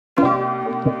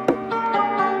Hey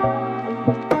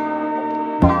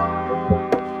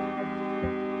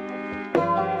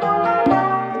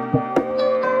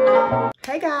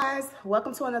guys,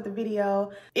 welcome to another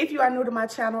video. If you are new to my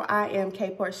channel, I am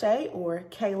Porche or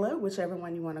Kayla, whichever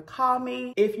one you want to call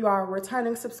me. If you are a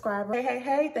returning subscriber,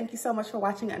 hey, thank you so much for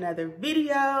watching another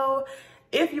video.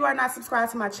 If you are not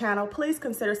subscribed to my channel, please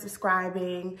consider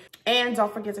subscribing and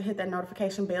don't forget to hit that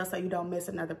notification bell so you don't miss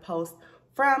another post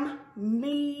from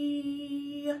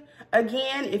me.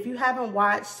 Again, if you haven't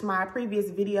watched my previous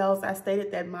videos, I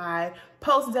stated that my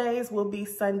post days will be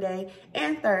Sunday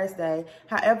and Thursday.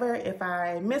 However, if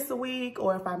I miss a week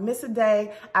or if I miss a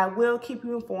day, I will keep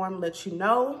you informed, let you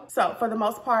know. So for the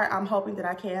most part, I'm hoping that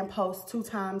I can post 2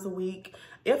 times a week,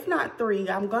 if not 3.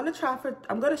 I'm gonna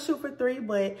shoot for 3,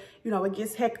 but you know, it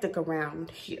gets hectic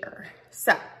around here.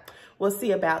 So we'll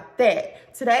see about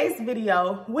that. Today's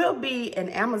video will be an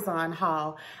Amazon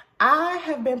haul. I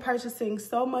have been purchasing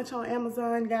so much on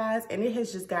Amazon, guys, and it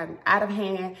has just gotten out of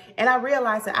hand. And I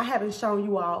realized that I haven't shown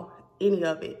you all any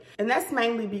of it. And that's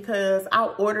mainly because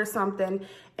I'll order something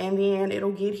and then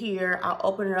it'll get here. I'll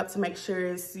open it up to make sure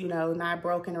it's, you know, not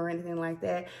broken or anything like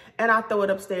that. And I'll throw it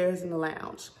upstairs in the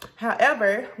lounge.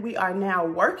 However, we are now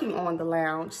working on the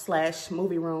lounge /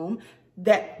 movie room.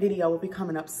 That video will be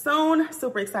coming up soon.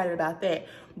 Super excited about that.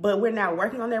 But we're now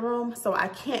working on that room, so I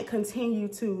can't continue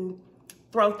to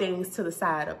throw things to the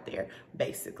side up there,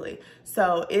 basically.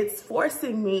 So it's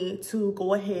forcing me to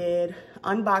go ahead,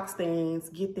 unbox things,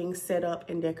 get things set up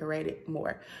and decorated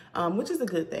more, which is a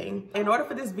good thing. In order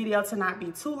for this video to not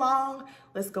be too long,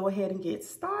 let's go ahead and get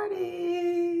started.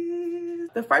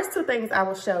 The first 2 things I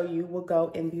will show you will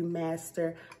go in the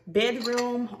master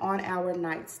bedroom on our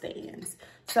nightstands.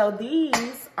 So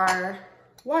these are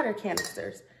water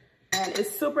canisters. And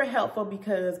it's super helpful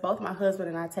because both my husband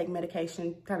and I take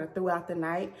medication kind of throughout the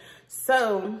night.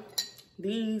 So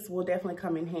these will definitely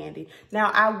come in handy.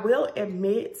 Now, I will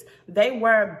admit they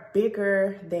were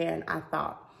bigger than I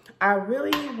thought. I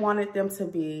really wanted them to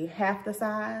be half the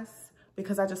size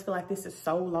because I just feel like this is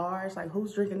so large. Like,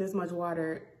 who's drinking this much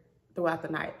water throughout the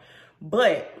night?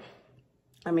 But,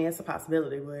 I mean, it's a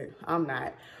possibility, but I'm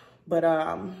not. But,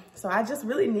 so I just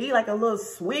really need like a little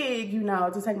swig, you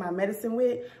know, to take my medicine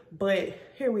with. But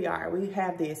here we are, we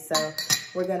have this, so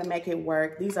we're gonna make it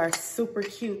work. These are super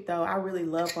cute though. I really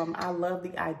love them. I love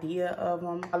the idea of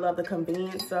them. I love the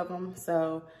convenience of them.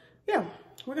 So yeah,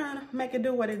 we're gonna make it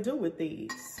do what it do with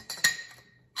these.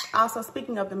 Also,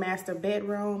 speaking of the master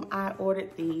bedroom, I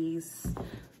ordered these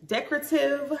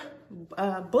decorative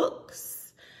books.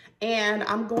 And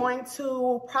I'm going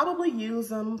to probably use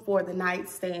them for the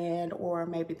nightstand or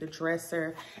maybe the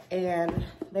dresser. And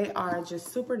they are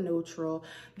just super neutral.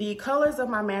 The colors of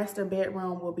my master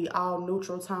bedroom will be all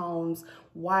neutral tones: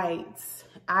 whites,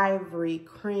 ivory,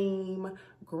 cream,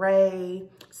 gray.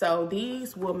 So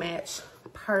these will match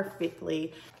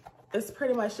perfectly. It's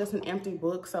pretty much just an empty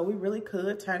book, so we really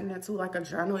could turn it into like a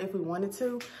journal if we wanted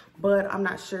to, but I'm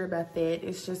not sure about that.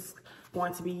 It's just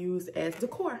going to be used as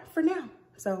decor for now.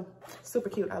 So super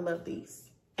cute, I love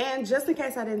these. And just in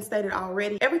case I didn't state it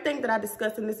already, everything that I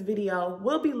discussed in this video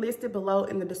will be listed below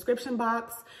in the description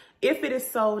box. If it is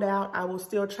sold out, I will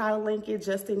still try to link it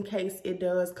just in case it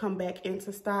does come back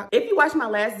into stock. If you watched my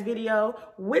last video,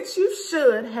 which you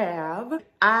should have,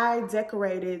 I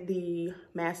decorated the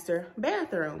master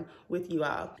bathroom with you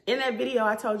all. In that video,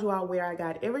 I told you all where I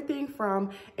got everything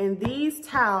from, and these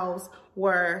towels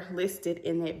were listed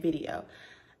in that video.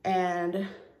 And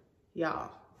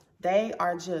y'all, they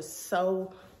are just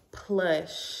so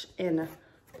plush and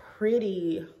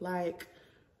pretty. Like,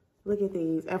 look at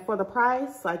these. And for the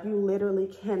price, like, you literally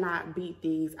cannot beat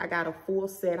these. I got a full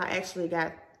set. I actually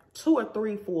got 2 or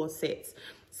 3 full sets.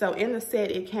 So in the set,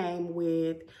 it came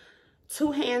with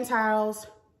 2 hand towels,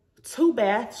 2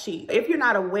 bath sheets. If you're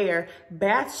not aware,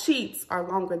 bath sheets are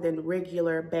longer than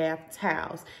regular bath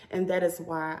towels. And that is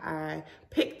why I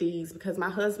picked these, because my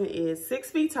husband is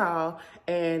 6 feet tall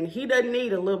and he doesn't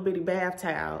need a little bitty bath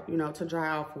towel, you know, to dry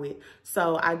off with.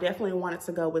 So I definitely wanted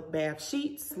to go with bath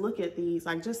sheets. Look at these,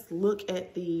 like, just look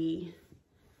at the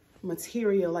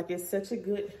material. Like, it's such a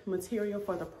good material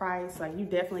for the price. Like, you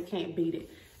definitely can't beat it.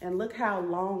 And look how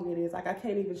long it is. Like, I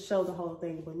can't even show the whole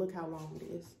thing, but look how long it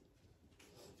is.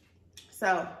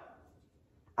 So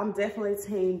I'm definitely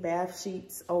team bath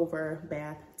sheets over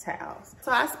bath towels.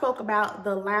 So I spoke about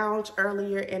the lounge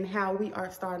earlier and how we are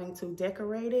starting to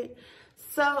decorate it.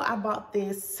 So I bought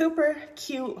this super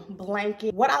cute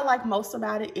blanket. What I like most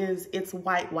about it is it's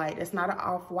white. It's not an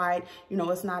off-white, you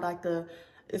know, it's not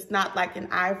like an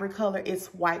ivory color, it's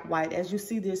white. As you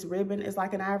see, this ribbon is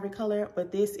like an ivory color,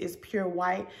 but this is pure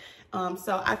white.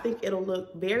 So I think it'll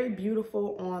look very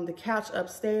beautiful on the couch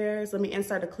upstairs. Let me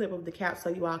insert a clip of the couch so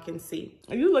you all can see.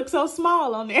 You look so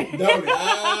small on there. Don't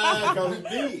it? Cause it's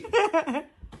big.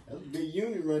 That's a big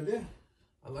unit right there.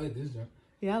 I like this one.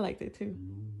 Yeah, I like that too.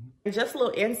 Just a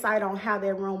little insight on how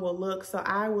that room will look. So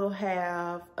I will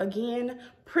have, again,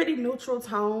 pretty neutral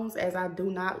tones as I do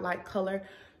not like color.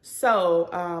 So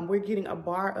we're getting a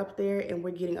bar up there and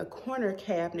we're getting a corner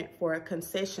cabinet for a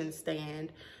concession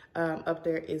stand up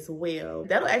there as well.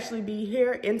 That'll actually be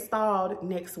here installed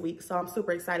next week. So I'm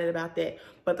super excited about that.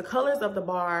 But the colors of the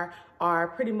bar are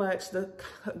pretty much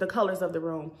the colors of the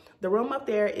room. The room up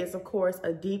there is, of course,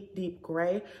 a deep, deep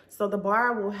gray. So the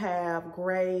bar will have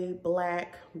gray,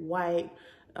 black, white,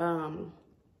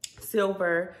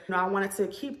 silver. You know, I wanted to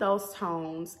keep those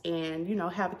tones and, you know,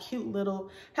 have cute little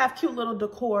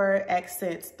decor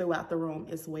accents throughout the room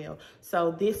as well. So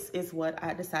this is what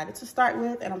I decided to start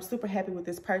with, and I'm super happy with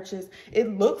this purchase.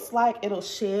 It looks like it'll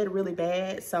shed really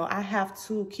bad, so I have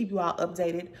to keep you all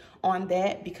updated on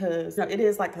that because, you know, it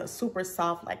is like a super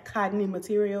soft, like cottony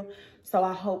material. So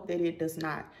I hope that it does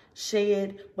not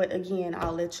shed, but again,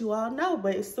 I'll let you all know,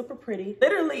 but it's super pretty.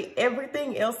 Literally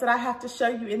everything else that I have to show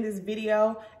you in this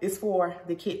video is for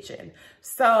the kitchen.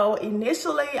 So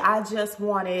initially I just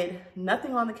wanted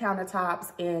nothing on the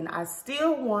countertops, and I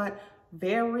still want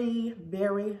very,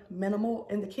 very minimal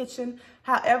in the kitchen.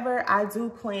 However, I do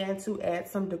plan to add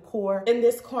some decor in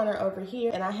this corner over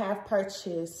here, and I have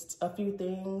purchased a few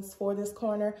things for this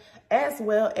corner as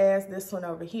well as this one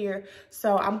over here.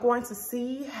 So I'm going to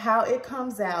see how it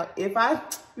comes out. If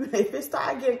it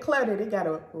starts getting cluttered, it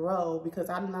gotta roll because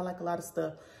I do not like a lot of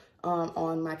stuff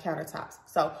on my countertops.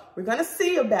 So we're gonna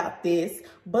see about this,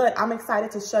 but I'm excited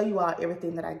to show you all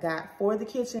everything that I got for the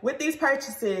kitchen. With these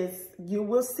purchases, you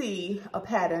will see a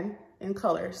pattern in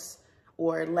colors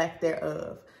or lack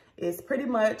thereof. It's pretty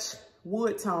much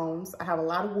wood tones. I have a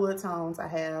lot of wood tones. I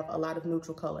have a lot of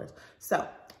neutral colors. So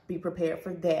be prepared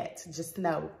for that. Just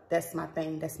know that's my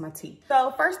thing, that's my tea.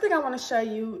 So first thing I wanna show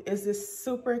you is this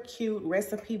super cute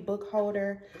recipe book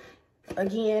holder.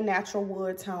 Again, natural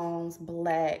wood tones,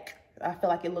 black. I feel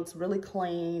like it looks really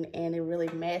clean and it really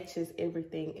matches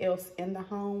everything else in the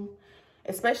home,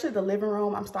 especially the living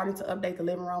room. I'm starting to update the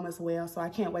living room as well, so I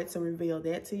can't wait to reveal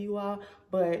that to you all,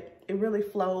 but it really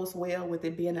flows well with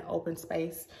it being an open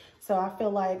space. So I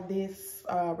feel like this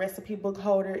recipe book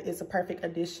holder is a perfect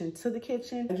addition to the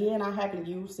kitchen. Again, I haven't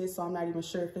used it, so I'm not even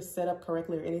sure if it's set up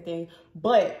correctly or anything,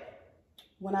 but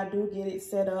when I do get it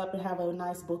set up and have a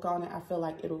nice book on it, I feel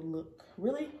like it'll look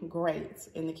really great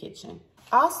in the kitchen.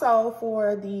 Also,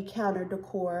 for the counter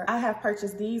decor, I have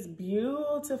purchased these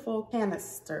beautiful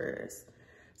canisters.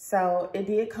 So it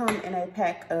did come in a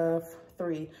pack of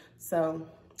 3. So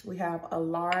we have a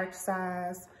large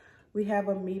size, we have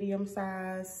a medium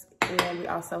size, and we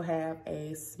also have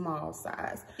a small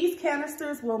size. These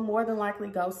canisters will more than likely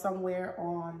go somewhere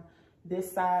on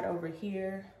this side over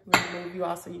here. Let me move you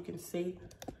all so you can see.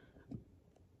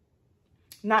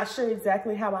 Not sure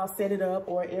exactly how I'll set it up,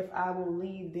 or if I will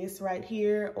leave this right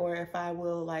here, or if I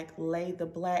will like lay the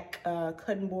black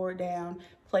cutting board down,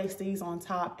 place these on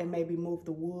top, and maybe move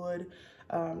the wood,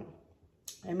 and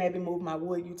maybe move my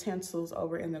wood utensils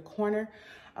over in the corner.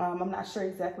 I'm not sure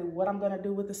exactly what I'm gonna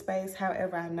do with the space.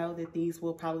 However, I know that these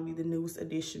will probably be the newest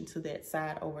addition to that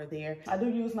side over there. I do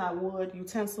use my wood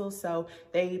utensils, so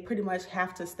they pretty much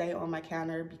have to stay on my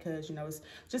counter because, you know, it's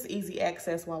just easy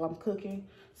access while I'm cooking.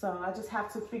 So I just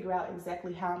have to figure out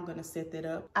exactly how I'm gonna set that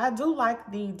up. I do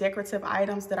like the decorative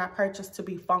items that I purchased to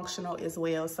be functional as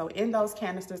well. So in those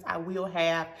canisters, I will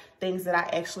have things that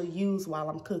I actually use while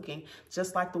I'm cooking.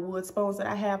 Just like the wood spoons that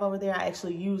I have over there, I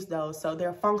actually use those. So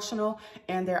they're functional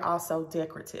and they're also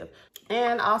decorative.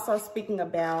 And also, speaking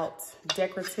about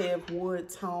decorative wood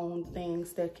tone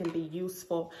things that can be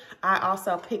useful, I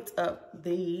also picked up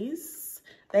these.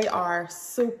 They are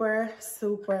super,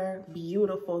 super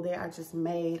beautiful. They are just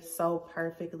made so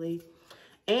perfectly.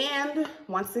 And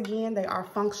once again, they are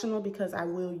functional because I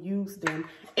will use them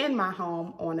in my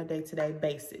home on a day-to-day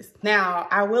basis. Now,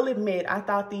 I will admit, I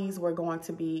thought these were going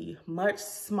to be much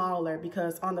smaller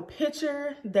because on the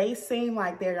picture, they seem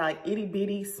like they're like itty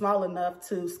bitty, small enough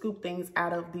to scoop things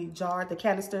out of the jar, the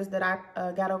canisters that I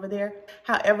got over there.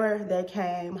 However, they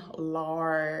came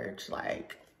large,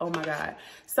 like, oh my God.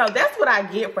 So that's what I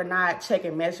get for not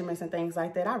checking measurements and things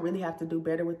like that. I really have to do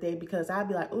better with that because I'd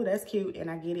be like, oh, that's cute.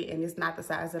 And I get it. And it's not the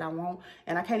size that I want.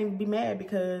 And I can't even be mad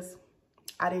because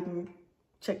I didn't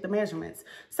check the measurements.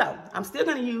 So I'm still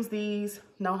going to use these.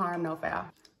 No harm, no foul.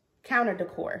 Counter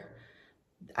decor.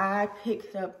 I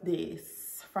picked up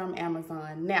this from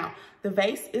Amazon. Now, the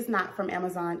vase is not from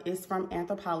Amazon, it's from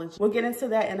Anthropologie. We'll get into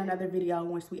that in another video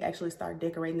once we actually start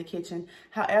decorating the kitchen.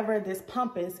 However, this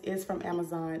pumpkin is from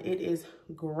Amazon. It is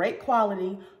great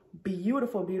quality,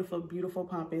 beautiful, beautiful, beautiful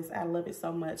pumpkin. I love it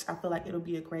so much. I feel like it'll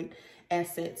be a great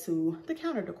asset to the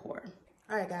counter decor.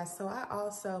 All right, guys, so I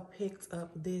also picked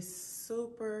up this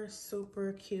super,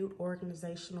 super cute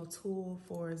organizational tool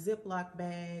for Ziploc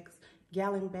bags,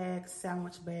 gallon bags,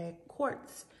 sandwich bag,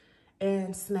 quarts,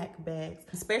 and snack bags.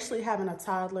 Especially having a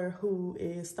toddler who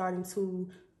is starting to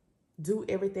do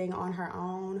everything on her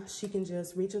own, she can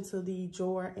just reach into the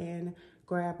drawer and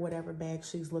grab whatever bag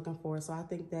she's looking for. So I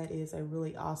think that is a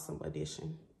really awesome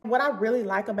addition. What I really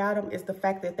like about them is the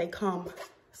fact that they come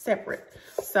separate.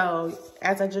 So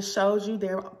as I just showed you,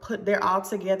 they're all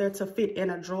together to fit in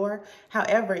a drawer.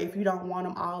 However, if you don't want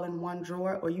them all in one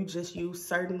drawer or you just use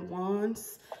certain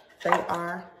ones, they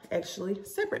are actually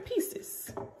separate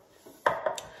pieces.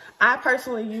 I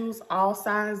personally use all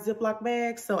size Ziploc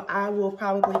bags, so I will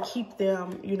probably keep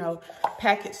them, you know,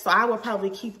 packaged. So I will probably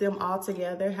keep them all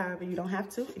together. However, you don't have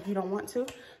to if you don't want to.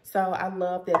 So I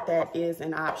love that that is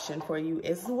an option for you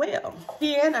as well.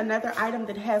 Again, another item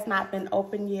that has not been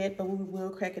opened yet, but we will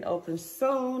crack it open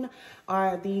soon,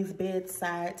 are these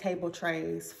bedside table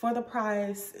trays. For the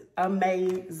price,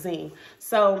 amazing.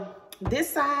 So this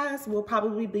size will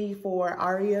probably be for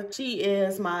Aria. She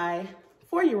is my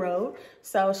 4-year-old,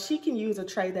 so she can use a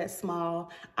tray that's small.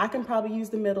 I can probably use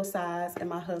the middle size, and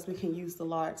my husband can use the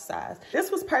large size. This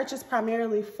was purchased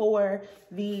primarily for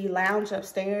the lounge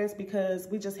upstairs because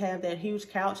we just have that huge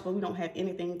couch, but we don't have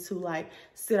anything to like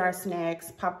sit our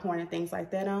snacks, popcorn, and things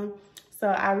like that on. So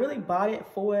I really bought it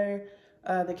for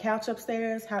the couch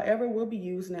upstairs. However, we'll be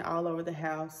using it all over the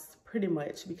house pretty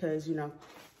much because, you know,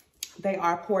 they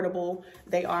are portable,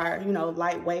 they are, you know,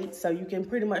 lightweight, so you can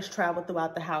pretty much travel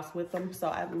throughout the house with them. So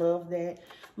I love that.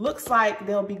 Looks like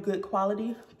they'll be good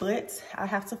quality, but I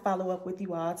have to follow up with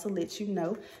you all to let you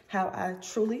know how I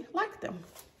truly like them.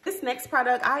 This next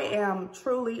product, I am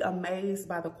truly amazed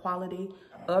by the quality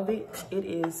of it. It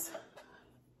is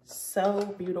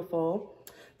so beautiful.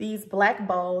 These black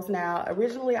bowls, now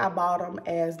originally I bought them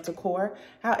as decor.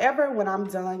 However, when I'm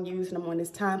done using them, when it's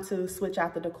time to switch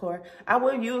out the decor, I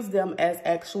will use them as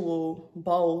actual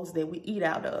bowls that we eat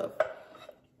out of.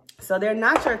 So they're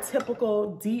not your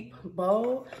typical deep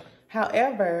bowl.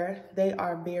 However, they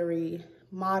are very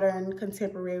modern,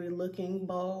 contemporary looking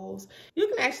bowls. You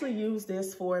can actually use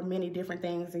this for many different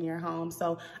things in your home.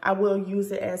 So I will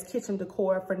use it as kitchen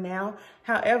decor for now.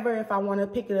 However, if I want to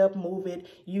pick it up, move it,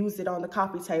 use it on the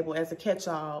coffee table as a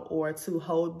catch-all or to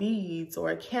hold beads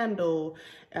or a candle,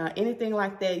 anything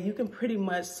like that, you can pretty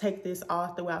much take this all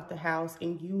throughout the house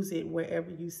and use it wherever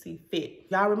you see fit.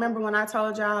 Y'all remember when I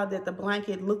told y'all that the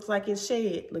blanket looks like it's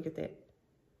shed? Look at that.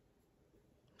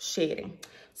 Shedding.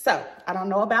 So I don't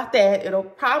know about that. It'll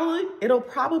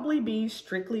probably be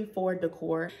strictly for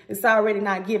decor. It's already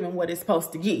not giving what it's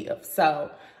supposed to give.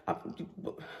 So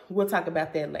we'll talk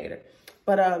about that later.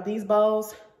 But these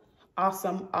bowls,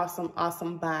 awesome, awesome,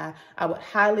 awesome buy. I would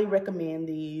highly recommend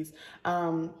these.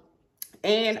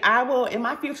 And I will, in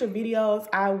my future videos,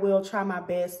 I will try my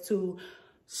best to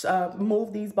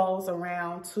move these bowls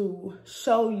around to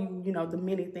show you, you know, the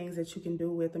many things that you can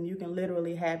do with them. You can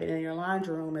literally have it in your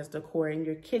laundry room as decor, in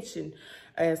your kitchen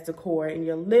as decor, in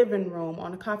your living room,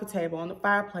 on the coffee table, on the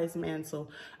fireplace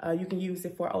mantle. You can use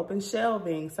it for open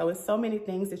shelving. So it's so many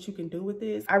things that you can do with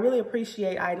this. I really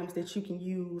appreciate items that you can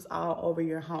use all over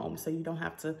your home so you don't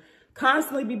have to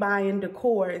constantly be buying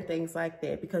decor and things like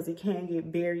that because it can get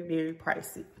very, very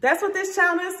pricey. That's what this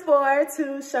channel is for,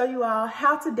 to show you all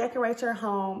how to decorate your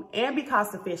home and be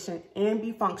cost efficient and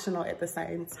be functional at the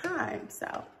same time.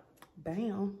 So,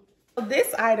 bam.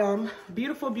 This item,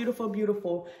 beautiful, beautiful,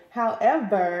 beautiful.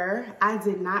 However, I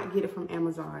did not get it from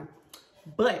Amazon,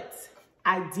 but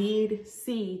I did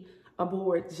see a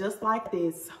board just like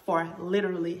this for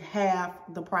literally half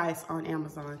the price on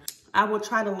Amazon. I will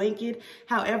try to link it.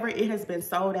 However, it has been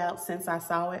sold out since I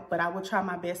saw it, but I will try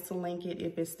my best to link it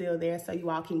if it's still there so you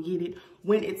all can get it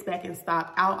when it's back in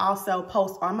stock. I'll also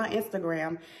post on my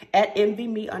Instagram at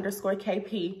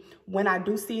envyme_KP when I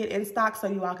do see it in stock so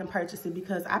you all can purchase it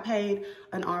because I paid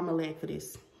an arm and a leg for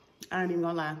this. I ain't even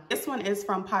gonna lie. This one is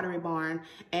from Pottery Barn,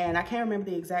 and I can't remember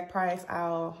the exact price.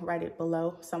 I'll write it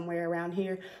below somewhere around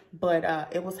here, but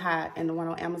it was hot, and the one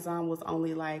on Amazon was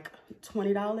only like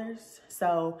 $20.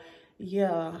 So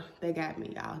yeah, they got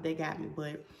me, y'all. They got me,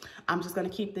 but I'm just gonna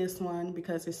keep this one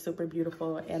because it's super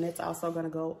beautiful, and it's also gonna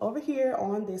go over here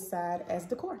on this side as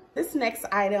decor. This next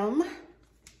item,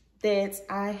 that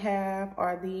I have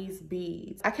are these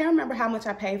beads. I can't remember how much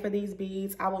I paid for these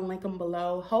beads. I will link them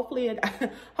below. Hopefully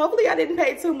I didn't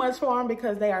pay too much for them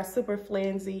because they are super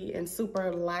flimsy and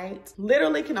super light.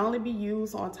 Literally can only be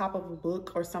used on top of a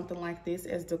book or something like this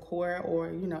as decor,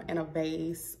 or, you know, in a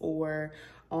vase or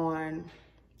on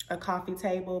a coffee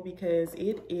table, because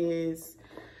it is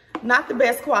not the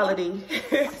best quality.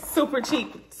 Super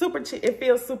cheap. It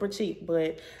feels super cheap,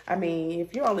 but I mean,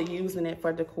 if you're only using it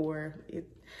for decor,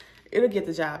 it'll get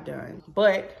the job done.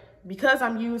 But because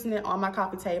I'm using it on my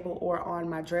coffee table or on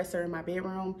my dresser in my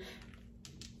bedroom,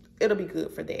 it'll be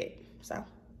good for that. So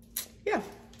yeah,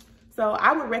 so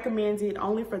I would recommend it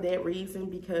only for that reason,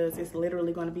 because it's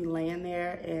literally going to be laying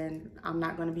there and I'm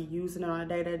not going to be using it on a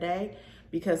day-to-day,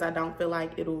 because I don't feel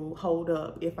like it'll hold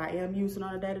up if I am using it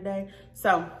on a day-to-day.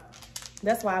 So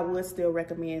that's why I would still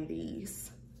recommend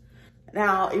these.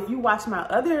 Now, if you watch my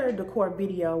other decor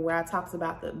video where I talked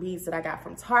about the beads that I got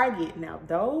from Target, now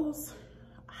those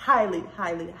highly,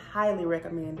 highly, highly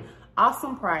recommend.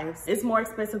 Awesome price. It's more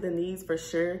expensive than these for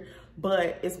sure,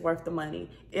 but it's worth the money.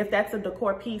 If that's a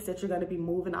decor piece that you're going to be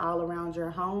moving all around your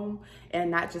home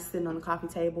and not just sitting on the coffee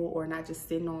table or not just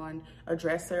sitting on a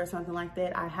dresser or something like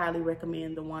that, I highly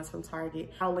recommend the ones from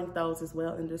Target. I'll link those as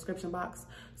well in the description box.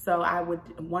 So I would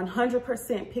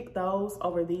 100% pick those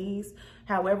over these.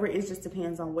 However, it just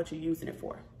depends on what you're using it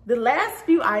for. The last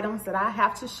few items that I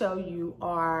have to show you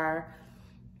are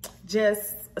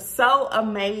just so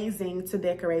amazing to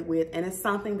decorate with, and it's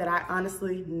something that I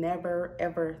honestly never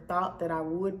ever thought that I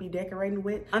would be decorating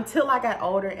with until I got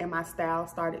older and my style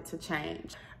started to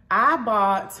change. I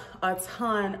bought a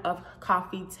ton of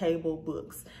coffee table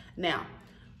books. Now,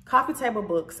 coffee table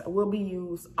books will be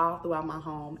used all throughout my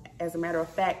home. As a matter of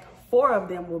fact, 4 of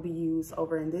them will be used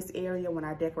over in this area when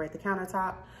I decorate the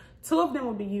countertop. 2 of them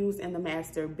will be used in the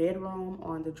master bedroom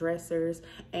on the dressers,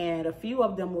 and a few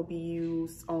of them will be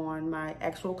used on my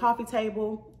actual coffee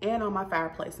table and on my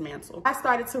fireplace mantle. I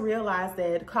started to realize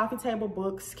that coffee table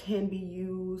books can be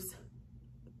used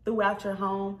throughout your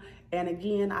home. And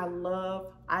again, I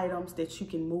love items that you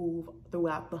can move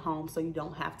throughout the home so you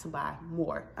don't have to buy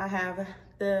more. I have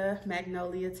the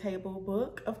Magnolia table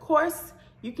book. Of course,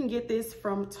 you can get this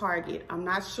from Target. I'm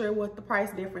not sure what the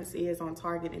price difference is on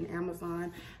Target and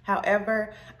Amazon.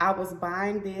 However, I was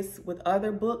buying this with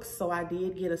other books, so I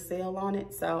did get a sale on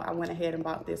it. So I went ahead and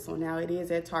bought this one. Now it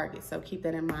is at Target, so keep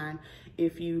that in mind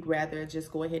if you'd rather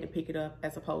just go ahead and pick it up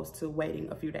as opposed to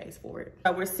waiting a few days for it.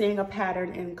 So we're seeing a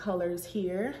pattern in colors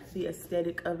here. The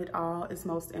aesthetic of it all is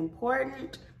most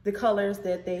important. The colors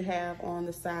that they have on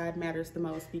the side matters the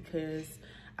most, because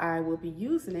I will be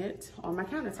using it on my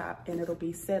countertop and it'll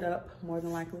be set up more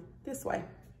than likely this way.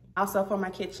 Also for my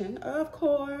kitchen, of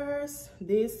course,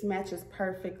 this matches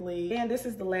perfectly. And this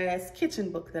is the last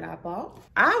kitchen book that I bought.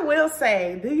 I will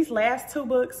say these last 2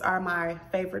 books are my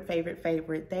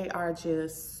favorite. They are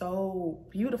just so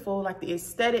beautiful. Like the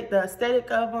aesthetic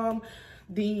of them,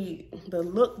 the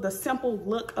look, the simple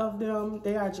look of them,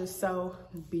 they are just so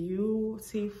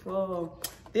beautiful.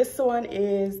 This one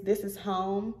is This Is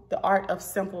Home, The Art of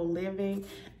Simple Living.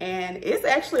 And it's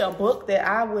actually a book that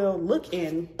I will look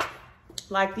in.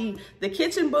 Like the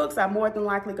kitchen books are more than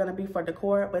likely gonna be for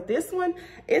decor, but this one,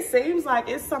 it seems like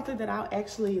it's something that I'll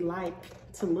actually like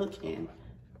to look in,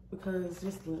 because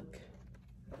just look.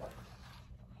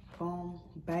 Boom,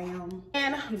 bam.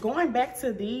 And going back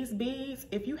to these beads,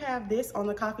 if you have this on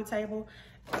the coffee table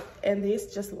and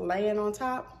this just laying on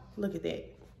top, look at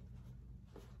that.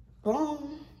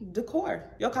 Boom, decor.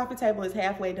 Your coffee table is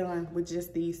halfway done with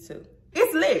just these 2.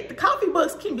 It's lit. The coffee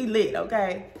books can be lit,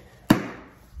 okay?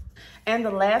 And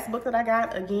the last book that I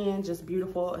got, again, just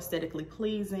beautiful, aesthetically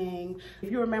pleasing.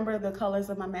 If you remember, the colors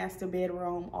of my master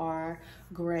bedroom are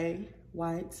gray,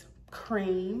 white,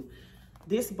 cream.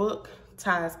 This book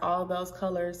ties all those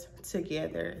colors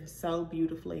together so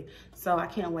beautifully. So I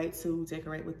can't wait to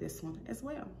decorate with this one as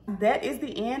well. That is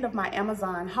the end of my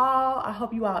Amazon haul. I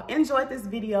hope you all enjoyed this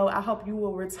video. I hope you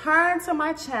will return to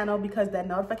my channel, because that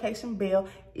notification bell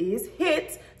is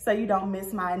hit so you don't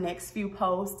miss my next few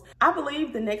posts. I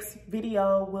believe the next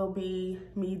video will be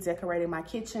me decorating my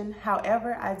kitchen.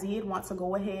 However, I did want to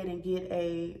go ahead and get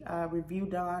a review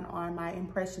done on my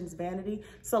Impressions vanity.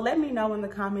 So let me know in the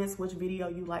comments which video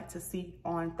you'd like to see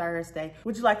on Thursday.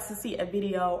 Would you like to see a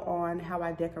video on how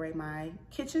I decorate my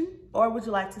kitchen? Or would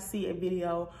you like to see a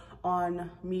video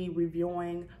on me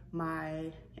reviewing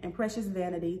my Impressions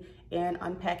vanity and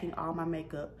unpacking all my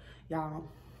makeup? Y'all,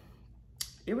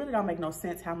 it really don't make no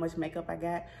sense how much makeup I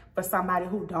got for somebody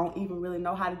who don't even really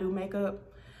know how to do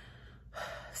makeup.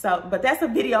 So, but that's a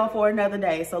video for another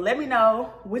day. So let me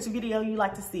know which video you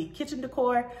like to see. Kitchen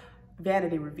decor,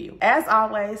 vanity review. As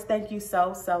always, thank you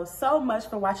so much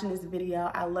for watching this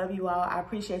video. I love you all. I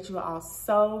appreciate you all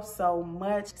so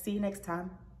much. See you next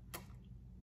time.